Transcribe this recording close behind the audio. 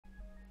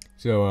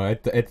So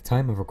at the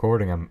time of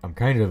recording, I'm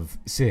kind of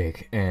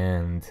sick,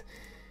 and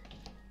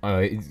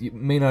it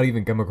may not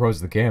even come across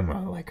the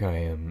camera like I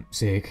am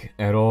sick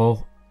at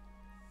all.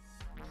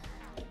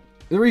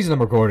 The reason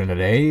I'm recording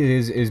today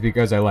is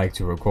because I like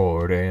to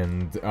record,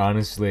 and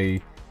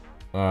honestly,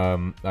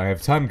 I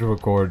have time to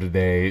record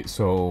today,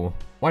 so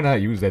why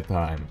not use that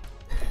time?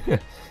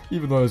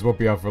 Even though this won't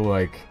be out for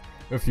like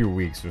a few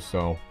weeks or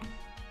so.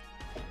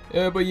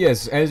 But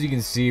yes, as you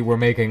can see, we're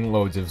making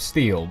loads of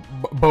steel.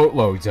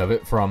 Boatloads of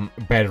it from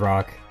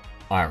bedrock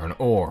iron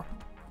ore.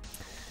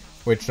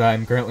 Which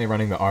I'm currently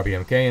running the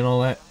RBMK and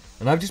all that.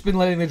 And I've just been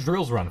letting the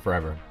drills run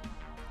forever.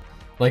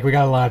 Like, we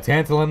got a lot of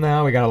tantalum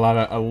now, we got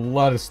a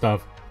lot of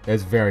stuff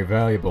that's very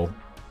valuable.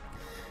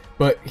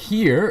 But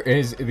here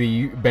is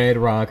the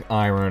bedrock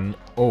iron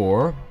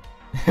ore.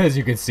 As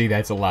you can see,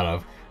 that's a lot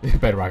of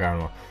bedrock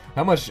iron ore.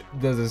 How much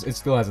does this? It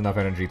still has enough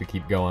energy to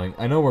keep going.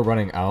 I know we're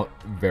running out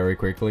very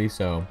quickly,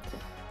 so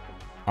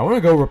I want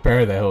to go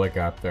repair the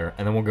helicopter,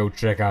 and then we'll go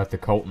check out the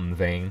Colton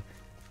vein,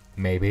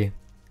 maybe.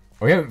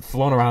 We haven't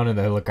flown around in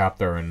the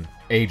helicopter in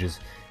ages,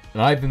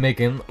 and I've been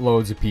making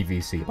loads of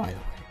PVC, by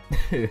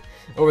the way.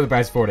 Over the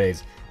past 4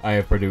 days, I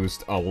have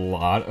produced a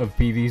lot of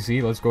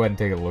PVC. Let's go ahead and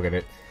take a look at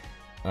it.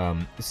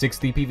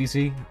 60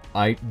 PVC.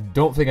 I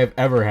don't think I've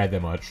ever had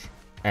that much,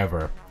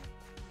 ever.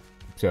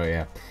 So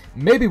yeah.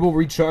 Maybe we'll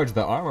recharge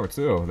the armor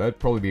too. That'd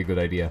probably be a good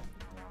idea.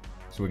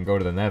 So we can go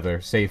to the nether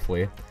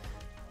safely.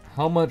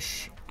 How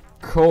much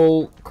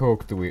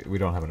coke do we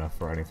don't have enough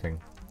for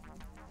anything.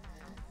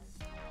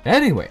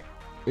 Anyway,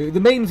 the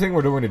main thing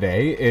we're doing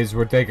today is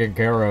we're taking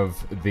care of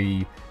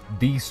the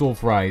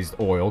desulfurized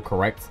oil,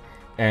 correct?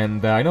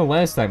 And I know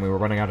last time we were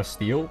running out of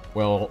steel.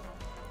 Well,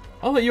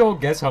 I'll let you all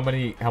guess how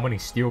many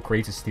steel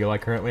crates of steel I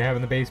currently have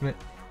in the basement.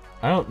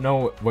 I don't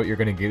know what you're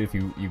gonna get if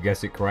you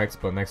guess it correct,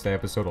 but next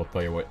episode I'll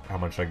tell you how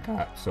much I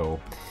got, so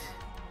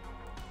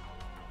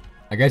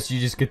I guess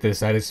you just get the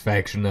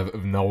satisfaction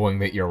of knowing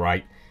that you're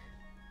right.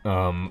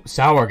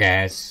 Sour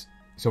gas.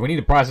 So we need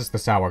to process the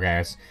sour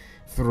gas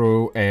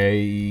through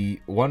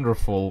a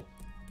wonderful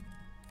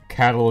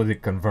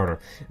catalytic converter,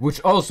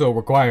 which also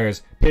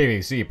requires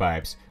PVC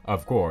pipes,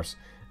 of course.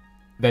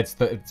 It's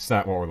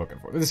not what we're looking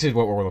for. This is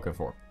what we're looking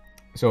for.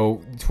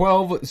 So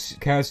 12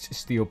 cast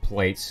steel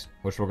plates,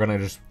 which we're gonna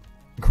just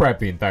grab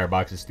the entire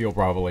box of steel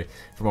probably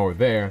from over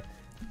there.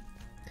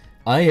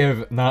 I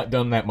have not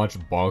done that much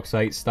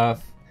bauxite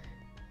stuff.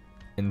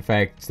 In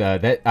fact,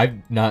 that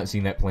I've not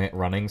seen that plant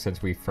running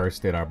since we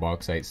first did our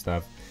bauxite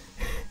stuff.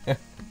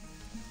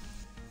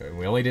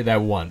 We only did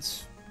that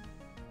once,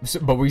 so,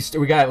 but we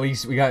got at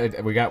least we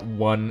got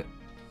one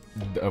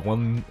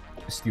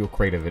steel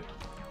crate of it,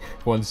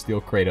 one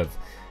steel crate of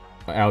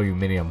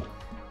aluminium.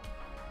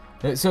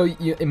 So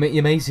you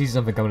may see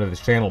something coming to this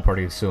channel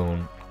pretty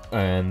soon,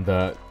 and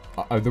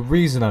the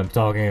reason I'm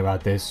talking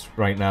about this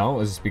right now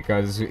is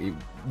because,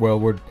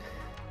 well,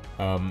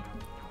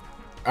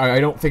 I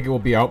don't think it will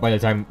be out by the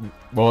time,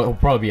 well, it'll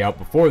probably be out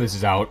before this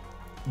is out,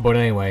 but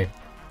anyway,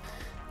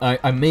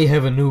 I may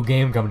have a new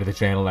game coming to the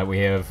channel that we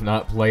have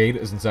not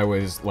played since I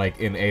was, like,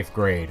 in 8th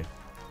grade,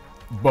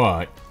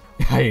 but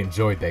I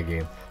enjoyed that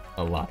game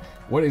a lot.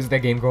 What is that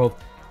game called?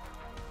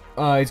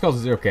 It's called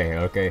Ztones,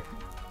 okay.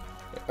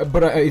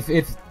 But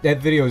if that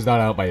video is not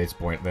out by this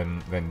point,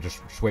 then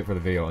just wait for the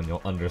video and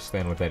you'll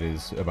understand what that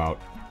is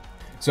about.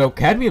 So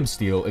cadmium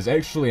steel is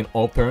actually an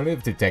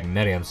alternative to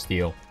technetium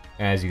steel,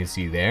 as you can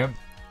see there.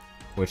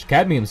 Which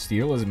cadmium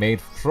steel is made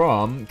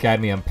from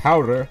cadmium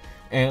powder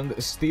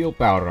and steel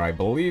powder, I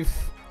believe.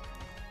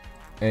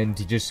 And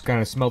you just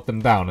kind of smelt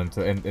them down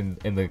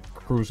in the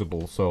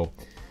crucible. So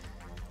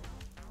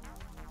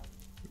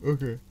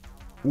okay,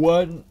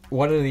 one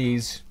of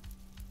these,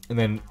 and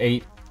then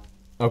 8.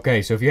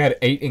 Okay, so if you had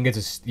 8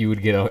 ingots, you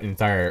would get an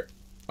entire...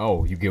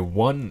 Oh, you get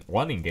one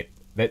ingot.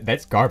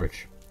 That's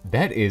garbage.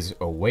 That is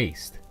a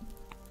waste.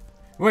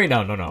 Wait,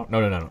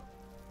 no.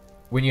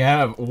 When you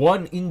have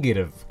 1 ingot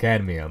of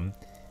cadmium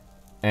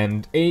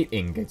and 8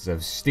 ingots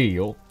of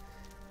steel,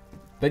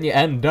 then you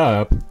end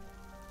up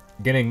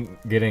getting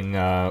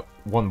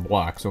 1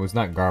 block, so it's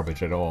not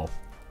garbage at all.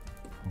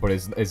 But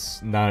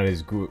it's not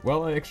as good.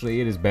 Well,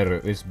 actually, it is better.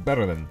 It's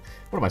better than...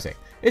 What am I saying?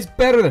 It's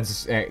better than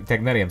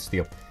technetium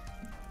steel.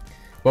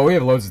 But we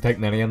have loads of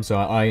technetium, so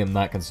I am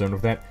not concerned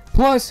with that.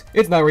 Plus,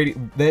 it's not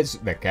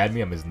that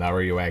cadmium is not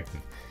radioactive,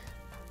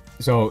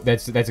 so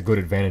that's a good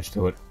advantage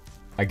to it,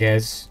 I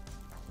guess.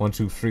 1,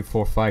 2, 3,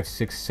 4, 5,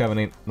 6, 7,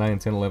 8, 9,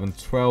 10, 11,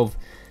 12,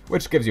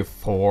 which gives you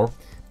 4.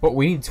 But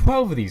we need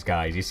 12 of these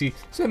guys, you see.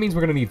 So that means we're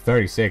gonna need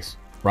 36,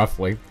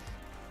 roughly,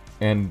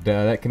 and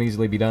that can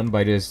easily be done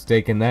by just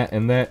taking that,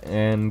 and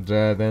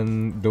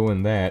then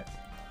doing that.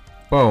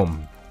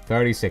 Boom,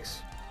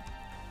 36.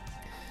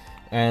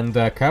 And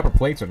copper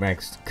plates are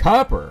next.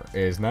 Copper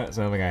is not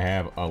something I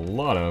have a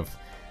lot of.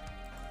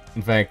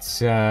 In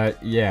fact,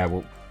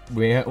 yeah,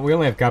 we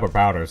only have copper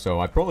powder, so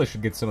I probably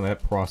should get some of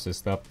that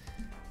processed up.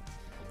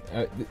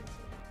 I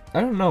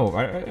don't know.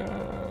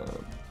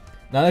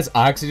 Now this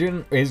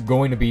oxygen is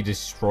going to be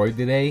destroyed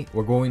today.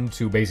 We're going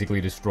to basically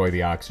destroy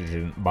the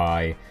oxygen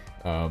by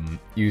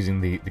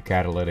using the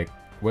catalytic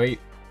Wait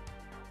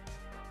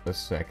a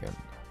second.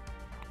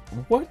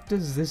 What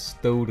does this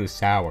do to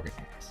sour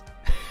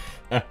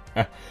gas?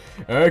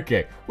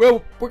 Okay,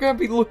 well, we're gonna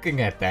be looking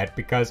at that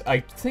because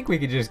I think we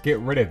could just get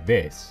rid of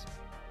this.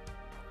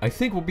 I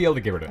think we'll be able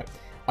to get rid of that.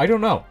 I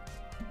don't know.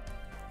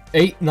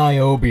 8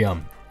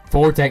 niobium,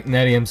 4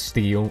 technetium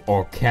steel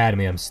or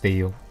cadmium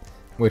steel,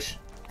 which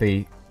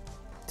the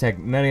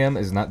technetium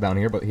is not down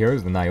here, but here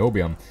is the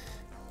niobium.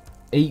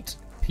 8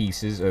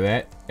 pieces of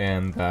that,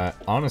 and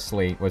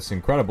honestly, what's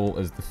incredible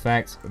is the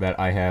fact that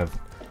I have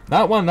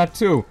not 1, not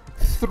 2,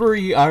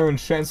 3 iron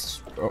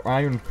chests or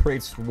iron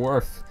crates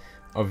worth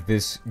of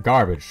this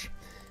garbage.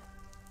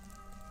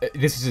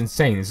 This is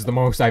insane. This is the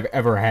most I've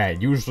ever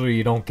had. Usually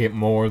you don't get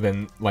more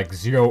than like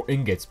 0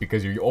 ingots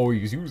because you're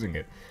always using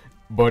it.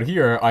 But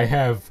here I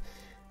have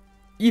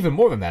even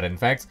more than that. In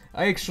fact,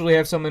 I actually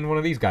have some in one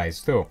of these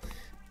guys too.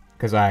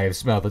 Because I've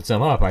smelted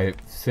some up, I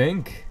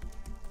think.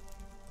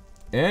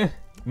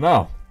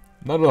 No,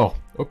 not at all.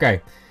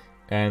 Okay.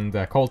 And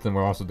Colton,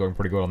 we're also doing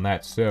pretty good on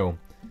that, so...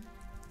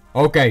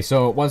 Okay,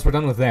 so once we're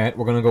done with that,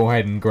 we're gonna go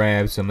ahead and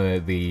grab some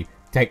of the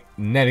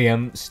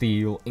technetium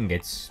steel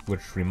ingots,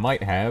 which we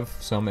might have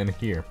some in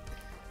here.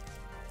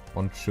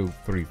 1, 2,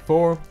 3,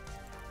 4.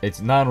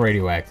 It's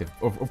non-radioactive.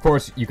 Of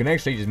course, you can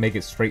actually just make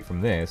it straight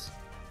from this,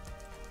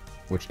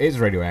 which is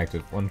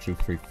radioactive. 1, 2,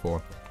 3,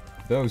 4.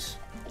 Those.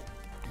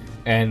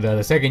 And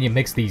the second you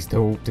mix these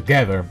two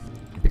together,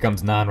 it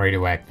becomes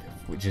non-radioactive,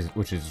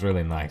 which is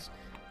really nice.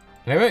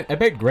 And I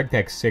bet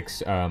GregTech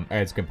 6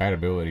 adds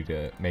compatibility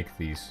to make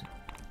these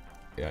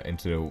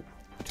into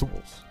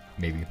tools,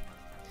 maybe.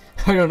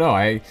 I don't know.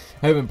 I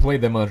haven't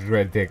played that much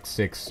GregTech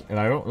 6, and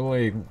I don't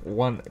really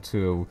want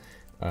to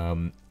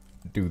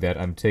do that.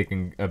 I'm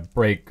taking a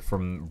break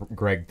from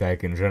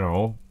GregTech in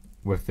general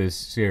with this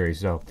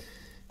series, so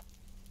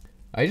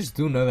I just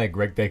do know that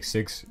GregTech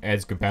 6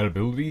 adds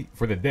compatibility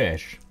for the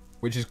dash,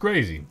 which is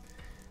crazy.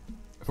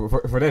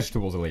 For dash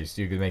tools, at least,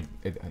 you can make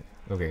it.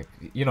 Okay,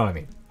 you know what I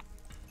mean.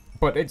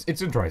 But it's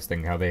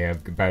interesting how they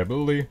have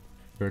compatibility.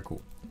 Very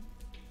cool.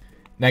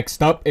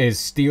 Next up is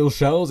steel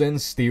shells and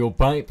steel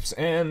pipes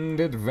and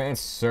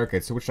advanced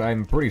circuits, which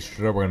I'm pretty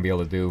sure we're gonna be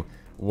able to do.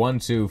 1,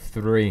 2,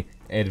 3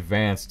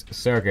 advanced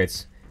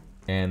circuits,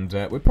 and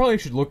we probably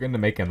should look into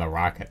making the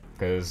rocket,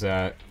 because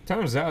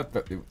turns out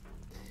that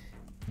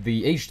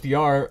the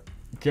HDR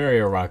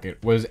carrier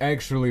rocket was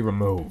actually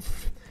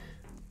removed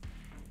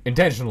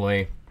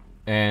intentionally,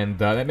 and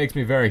that makes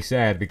me very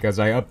sad because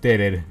I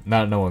updated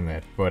not knowing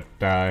that. But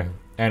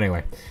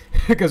anyway,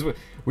 because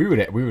we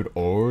would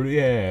already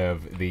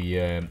have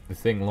the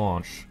thing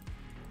launch,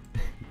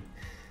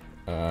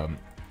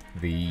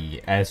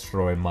 the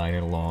asteroid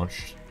miner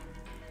launched.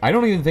 I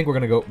don't even think we're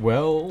gonna go.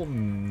 Well,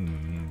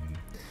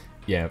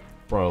 yeah,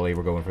 probably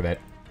we're going for that.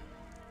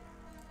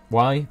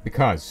 Why?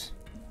 Because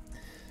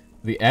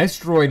the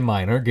asteroid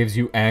miner gives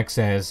you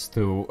access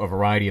to a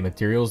variety of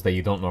materials that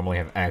you don't normally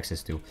have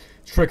access to.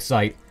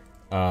 Tricksite,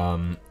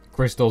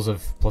 crystals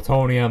of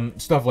plutonium,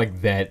 stuff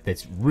like that.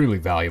 That's really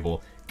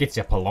valuable. Gets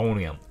you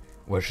polonium,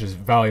 which is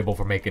valuable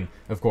for making,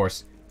 of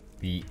course,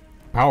 the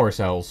power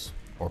cells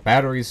or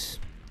batteries.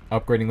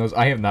 Upgrading those.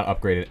 I have not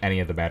upgraded any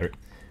of the battery.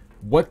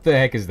 What the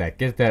heck is that?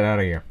 Get that out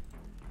of here.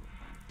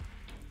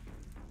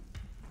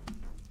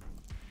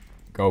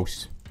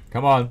 Ghost.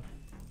 Come on.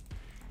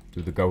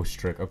 Do the ghost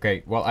trick.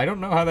 Okay, well, I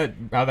don't know how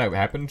that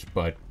happened,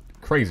 but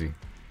crazy.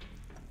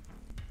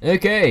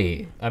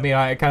 Okay. I mean,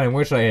 I kind of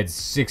wish I had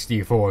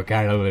 64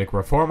 catalytic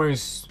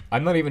reformers.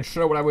 I'm not even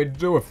sure what I would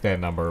do with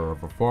that number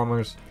of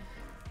reformers.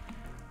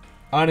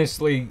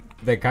 Honestly,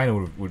 that kind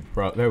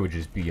of that would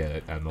just be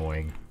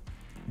annoying.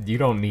 You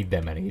don't need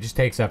that many. It just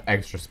takes up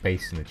extra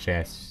space in the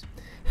chest.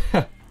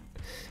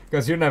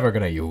 Because you're never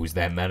gonna use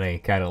that many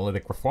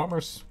catalytic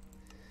reformers.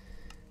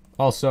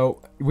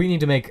 Also, we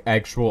need to make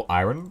actual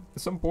iron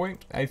at some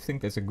point. I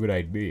think that's a good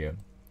idea.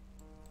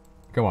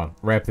 Come on,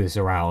 wrap this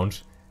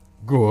around.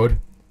 Good.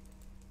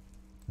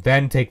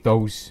 Then take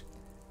those.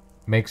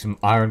 Make some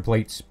iron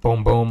plates.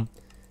 Boom, boom.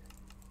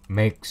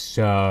 Make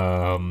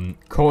some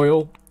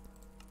coil.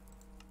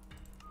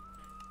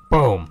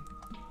 Boom.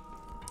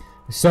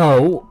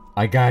 So,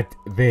 I got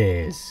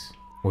this,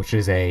 which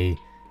is a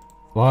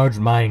large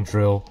mining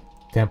drill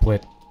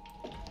template.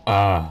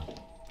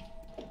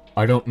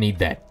 I don't need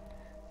that.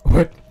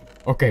 What?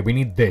 Okay, we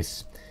need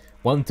this.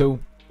 1, 2.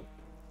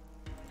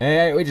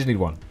 We just need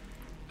 1.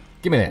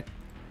 Give me that.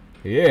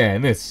 Yeah,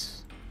 and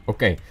this.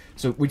 Okay,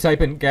 so we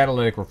type in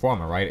catalytic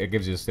reformer, right? It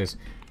gives us this.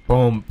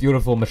 Boom,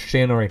 beautiful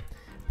machinery.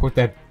 Put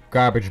that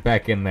garbage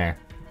back in there.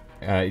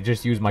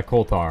 Just use my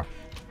coal tar,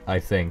 I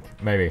think.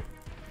 Maybe.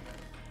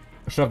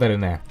 Shove that in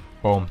there.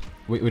 Boom.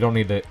 We don't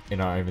need it in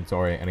our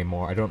inventory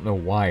anymore. I don't know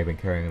why I've been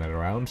carrying that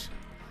around.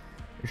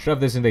 Shove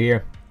this into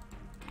here.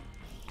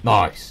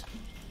 Nice.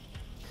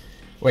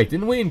 Wait,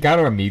 didn't we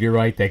encounter a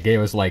meteorite that gave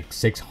us like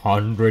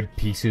 600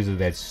 pieces of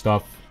that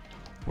stuff?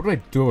 What did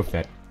I do with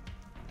that?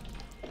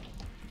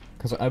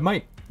 Because I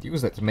might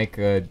use that to make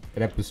an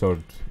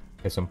episode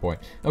at some point.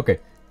 Okay,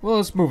 well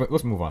let's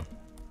move on.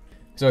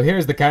 So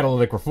here's the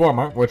catalytic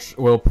reformer, which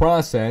will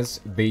process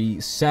the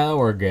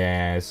sour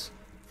gas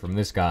from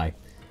this guy.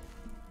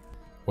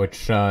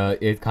 Which,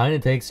 it kind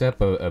of takes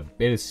up a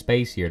bit of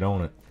space here,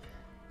 don't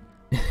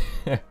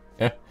it?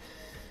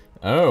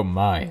 Oh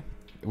my.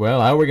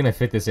 Well, how are we gonna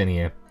fit this in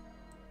here?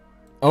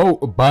 Oh,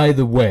 by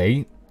the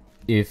way,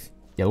 if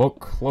you look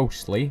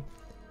closely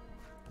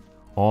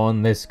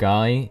on this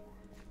guy,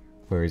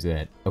 where is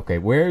it? Okay,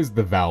 where's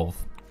the valve?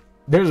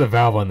 There's a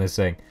valve on this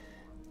thing.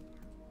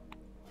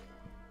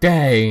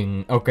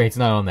 Dang! Okay, it's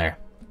not on there.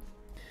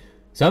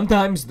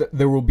 Sometimes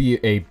there will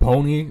be a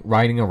pony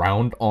riding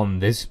around on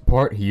this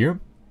part here.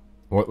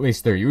 Or at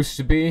least there used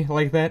to be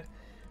like that.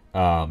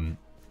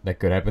 That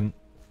could happen.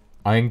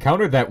 I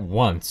encountered that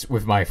once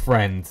with my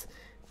friend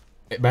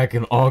back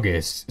in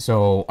August,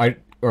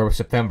 or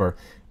September.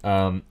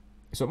 So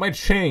it might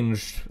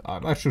change.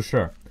 I'm not too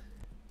sure.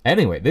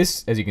 Anyway,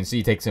 this, as you can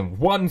see, takes in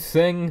one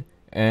thing,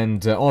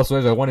 and also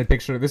has a wanted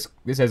picture. This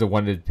has a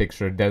wanted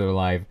picture, dead or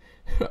alive.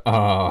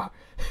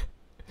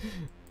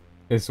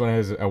 This one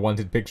has a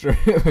wanted picture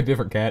of a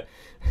different cat.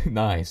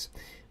 Nice.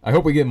 I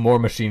hope we get more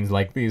machines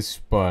like these,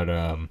 but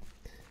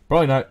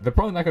probably not. They're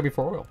probably not gonna be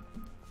for oil.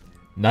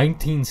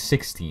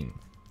 1916.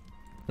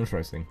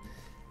 Interesting.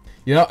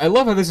 You know, I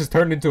love how this has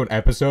turned into an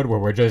episode where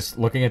we're just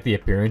looking at the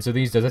appearance of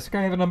these. Does this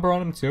guy have a number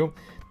on him too?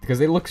 Because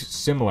they look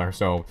similar,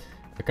 so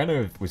I kind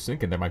of was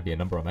thinking there might be a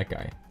number on that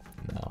guy.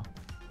 No.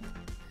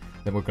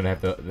 Then we're gonna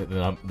have the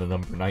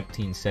number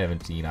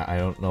 1917. I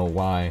don't know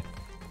why.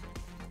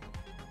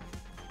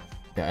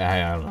 I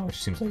don't know. It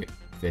seems like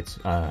it's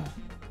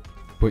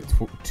put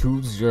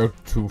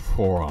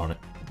 2024 on it.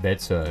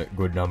 That's a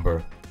good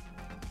number.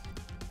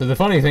 So the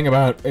funny thing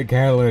about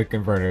catalytic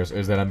converters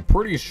is that I'm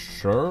pretty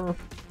sure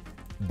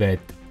that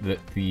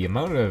the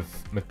amount of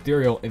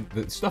material,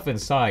 the stuff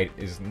inside,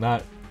 is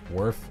not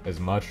worth as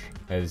much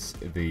as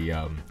the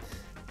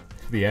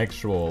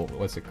actual,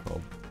 what's it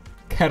called,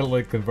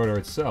 catalytic converter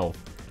itself.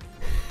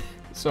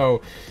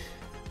 So,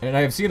 and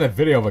I've seen a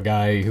video of a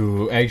guy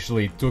who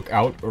actually took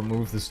out or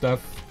removed the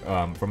stuff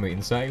from the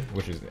inside,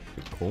 which is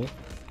cool,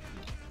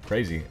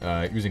 crazy,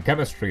 using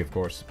chemistry, of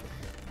course.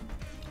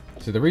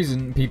 So the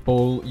reason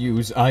people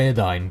use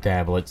iodine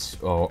tablets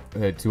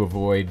to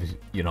avoid,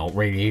 you know,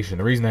 radiation,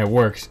 the reason that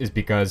works is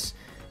because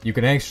you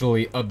can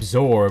actually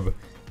absorb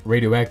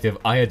radioactive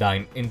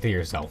iodine into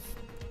yourself.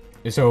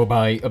 So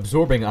by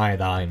absorbing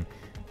iodine,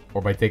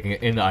 or by taking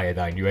in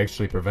iodine, you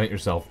actually prevent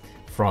yourself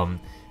from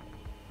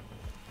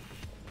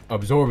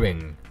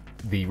absorbing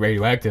the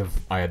radioactive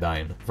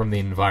iodine from the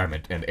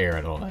environment and air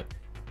and all that,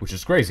 which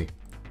is crazy.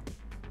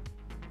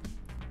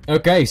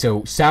 Okay,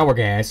 so sour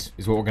gas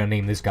is what we're gonna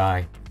name this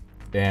guy.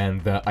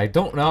 And I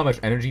don't know how much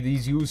energy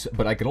these use,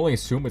 but I can only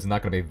assume it's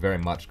not going to be very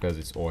much because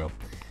it's oil.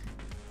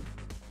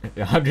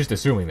 I'm just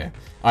assuming that.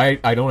 I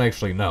don't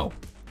actually know.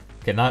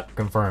 Cannot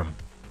confirm.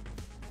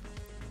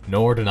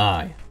 Nor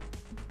deny.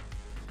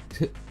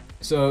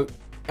 So,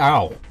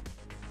 ow.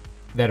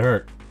 That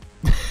hurt.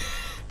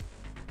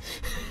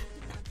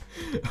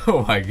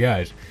 Oh my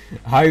gosh.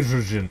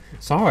 Hydrogen.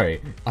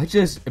 Sorry, I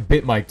just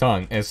bit my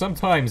tongue, and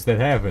sometimes that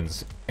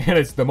happens. And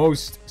it's the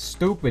most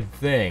stupid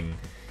thing.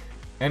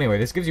 Anyway,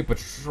 this gives you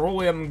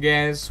petroleum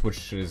gas,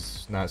 which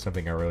is not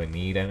something I really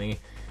need any,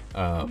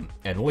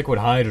 and liquid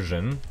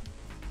hydrogen,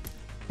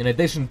 in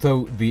addition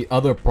to the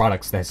other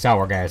products that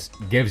sour gas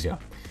gives you,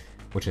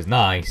 which is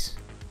nice.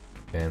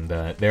 And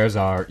there's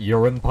our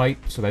urine pipe,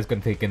 so that's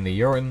going to take in the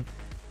urine,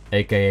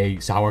 aka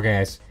sour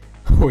gas,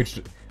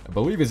 which I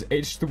believe is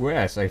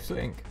H2S, I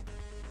think.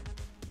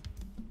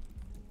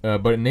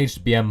 But an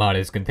HBM mod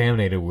is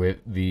contaminated with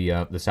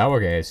the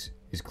sour gas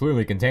is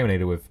clearly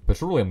contaminated with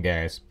petroleum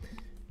gas.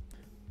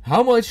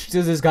 How much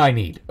does this guy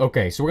need?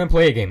 Okay, so we're gonna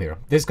play a game here.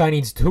 This guy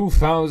needs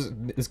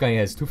 2,000. This guy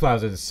has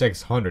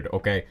 2,600.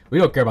 Okay, we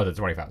don't care about the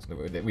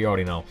 20,000. We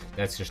already know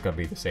that's just gonna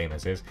be the same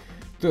as his.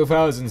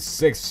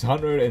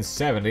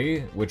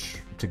 2,670. Which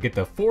to get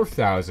the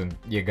 4,000,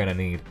 you're gonna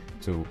need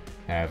to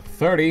have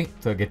 30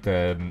 to get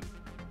the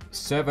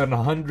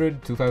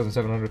 700.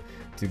 2,700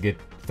 to get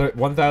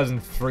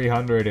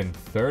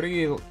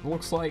 1,330. It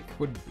looks like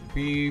would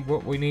be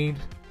what we need.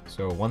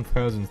 So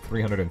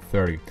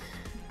 1,330.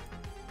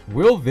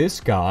 Will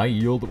this guy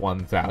yield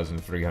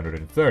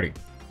 1,330?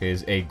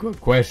 Is a good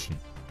question.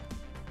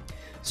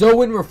 So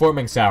when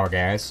reforming sour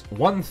gas,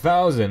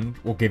 1,000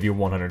 will give you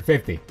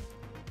 150.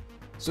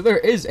 So there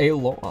is a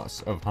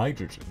loss of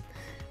hydrogen,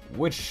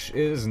 which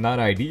is not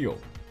ideal.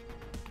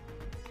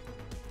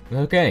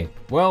 Okay,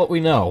 well, we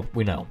know.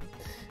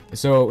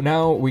 So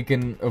now we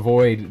can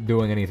avoid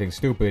doing anything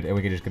stupid, and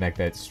we can just connect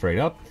that straight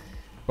up.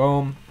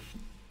 Boom.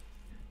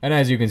 And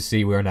as you can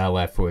see, we're now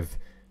left with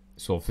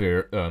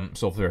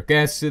sulfuric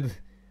acid,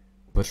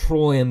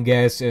 petroleum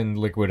gas, and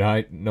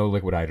no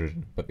liquid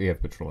hydrogen, but we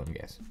have petroleum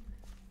gas,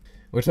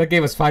 which that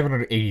gave us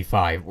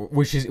 585,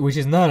 which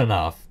is not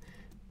enough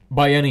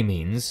by any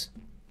means.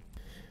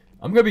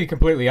 I'm gonna be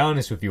completely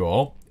honest with you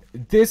all.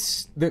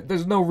 There's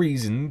no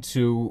reason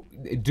to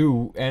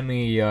do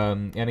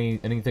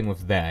anything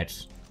with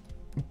that.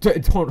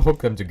 Don't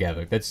hook them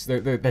together. That's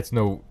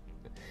no.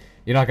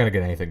 You're not gonna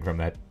get anything from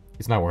that.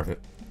 It's not worth it.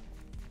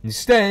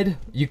 Instead,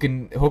 you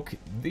can hook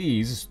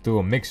these to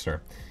a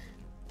mixer.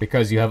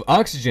 Because you have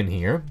oxygen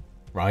here,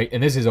 right?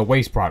 And this is a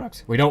waste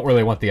product. We don't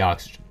really want the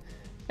oxygen.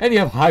 And you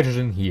have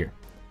hydrogen here.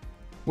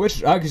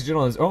 Which oxygen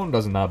on its own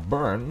does not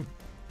burn.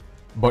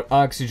 But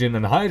oxygen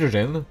and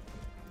hydrogen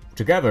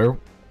together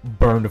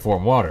burn to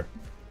form water.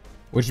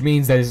 Which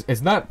means that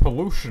it's not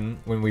pollution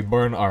when we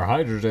burn our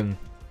hydrogen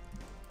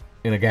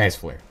in a gas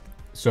flare.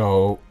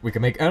 So we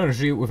can make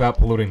energy without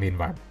polluting the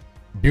environment.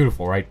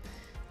 Beautiful, right?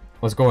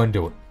 Let's go and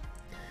do it.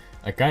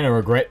 I kind of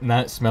regret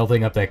not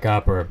smelting up that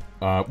copper.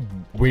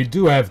 We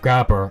do have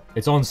copper.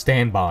 It's on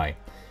standby.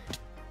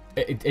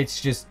 It's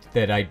just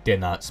that I did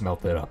not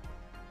smelt it up.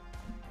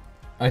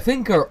 I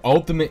think our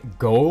ultimate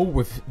goal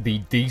with the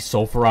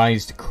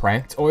desulfurized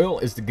cracked oil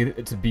is to get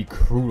it to be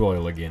crude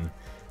oil again.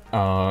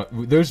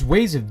 There's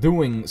ways of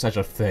doing such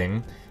a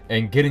thing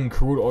and getting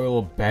crude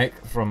oil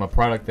back from a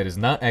product that is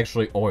not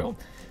actually oil,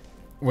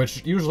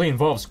 which usually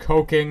involves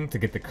coking to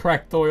get the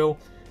cracked oil,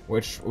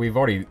 which we've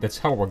already, that's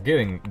how we're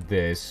getting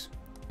this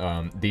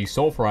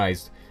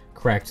desulfurized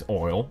cracked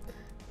oil,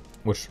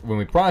 which when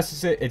we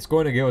process it, it's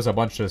going to give us a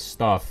bunch of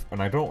stuff,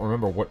 and I don't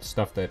remember what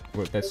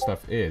that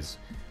stuff is.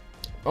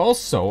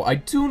 Also, I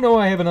do know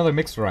I have another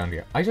mixer around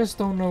here. I just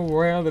don't know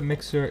where the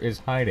mixer is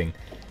hiding,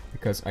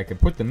 because I can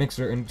put the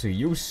mixer into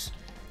use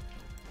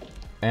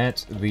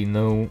at the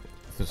new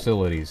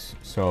facilities.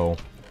 So,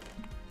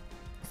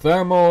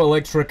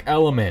 thermoelectric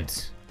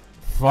element.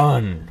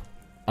 Fun.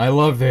 I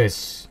love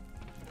this.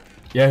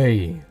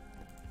 Yay.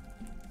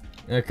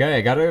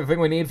 Okay, got everything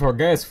we need for a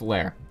gas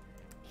flare.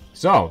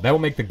 So, that will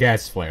make the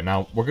gas flare.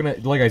 Now, we're gonna,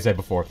 like I said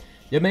before,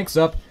 you mix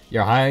up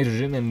your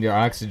hydrogen and your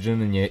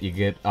oxygen and you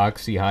get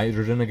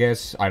oxyhydrogen, I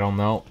guess. I don't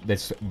know.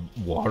 That's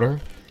water?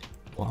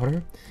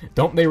 Water?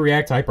 Don't they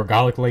react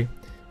hypergolically?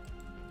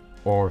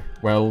 Or,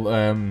 well,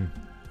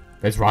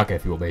 that's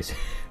rocket fuel,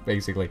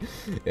 basically.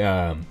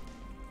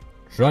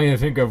 Trying to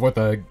think of what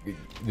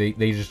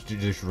they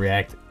just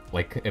react,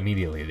 like,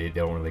 immediately. They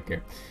don't really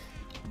care.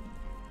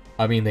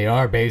 I mean, they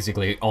are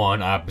basically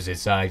on opposite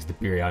sides of the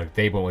periodic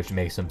table, which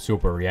makes them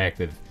super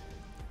reactive.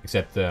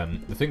 Except, the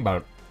thing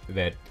about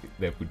that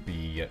would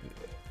be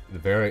the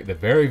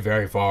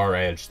very far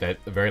edge, that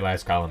the very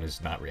last column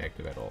is not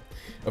reactive at all.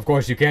 Of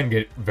course, you can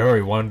get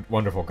very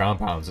wonderful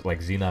compounds like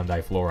xenon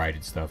difluoride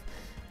and stuff,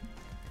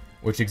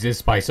 which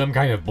exists by some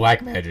kind of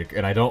black magic,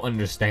 and I don't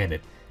understand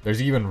it.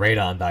 There's even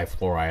radon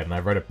difluoride, and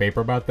I've read a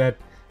paper about that.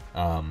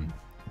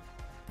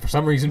 For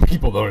some reason,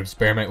 people don't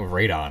experiment with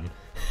radon.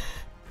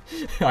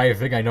 I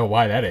think I know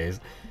why that is.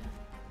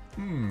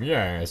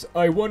 Yes,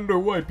 I wonder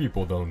why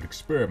people don't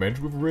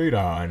experiment with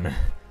radon.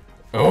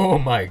 Oh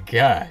my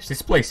gosh,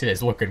 this place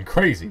is looking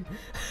crazy.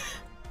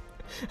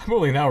 I'm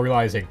only now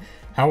realizing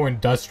how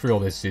industrial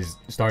this is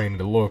starting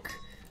to look,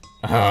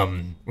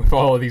 with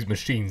all of these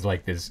machines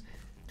like this.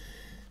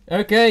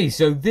 Okay,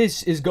 so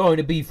this is going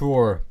to be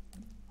for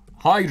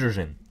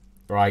hydrogen,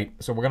 right?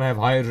 So we're gonna have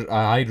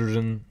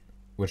hydrogen,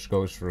 which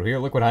goes through here,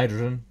 liquid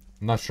hydrogen.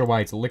 I'm not sure why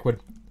it's liquid.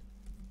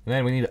 And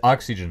then we need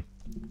oxygen.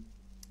 And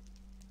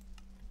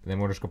then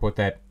we're just gonna put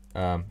that,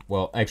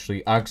 well,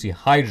 actually,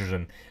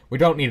 oxyhydrogen. We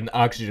don't need an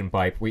oxygen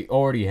pipe. We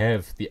already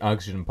have the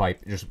oxygen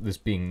pipe, just this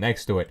being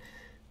next to it.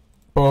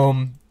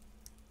 Boom.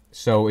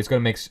 So it's gonna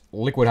mix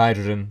liquid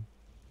hydrogen.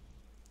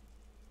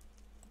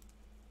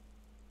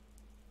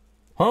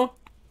 Huh?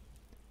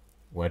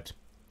 What?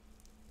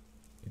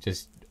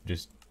 Just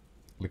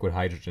liquid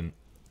hydrogen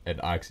and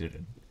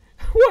oxygen.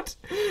 What?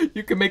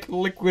 You can make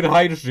liquid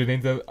hydrogen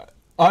into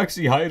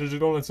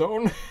oxyhydrogen on its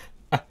own?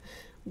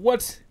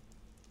 What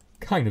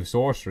kind of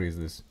sorcery is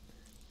this?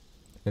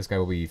 This guy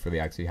will be for the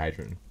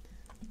oxyhydrogen.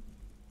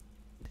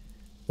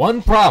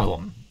 One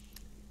problem.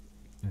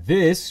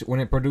 This,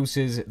 when it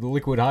produces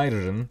liquid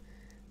hydrogen,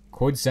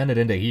 could send it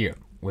into here,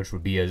 which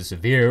would be a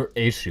severe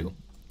issue.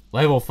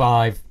 Level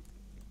 5,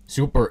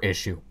 super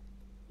issue.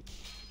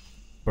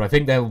 But I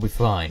think that will be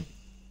fine.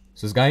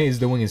 So this guy is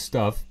doing his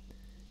stuff.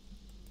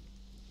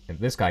 And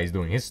this guy is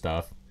doing his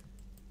stuff.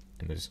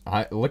 And there's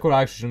liquid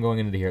oxygen going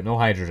into here. No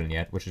hydrogen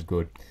yet, which is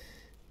good.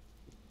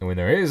 And when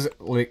there is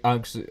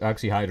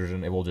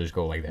oxyhydrogen, it will just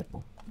go like that.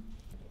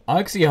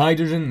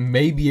 Oxyhydrogen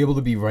may be able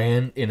to be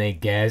ran in a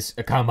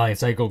combined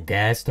cycle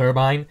gas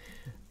turbine.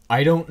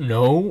 I don't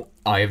know.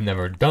 I have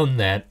never done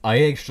that.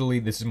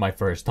 This is my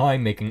first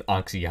time making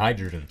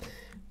oxyhydrogen.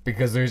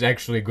 Because there's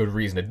actually a good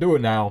reason to do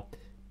it now.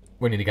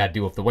 When you gotta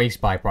deal with the waste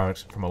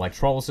byproducts from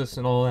electrolysis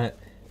and all that.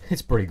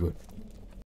 It's pretty good.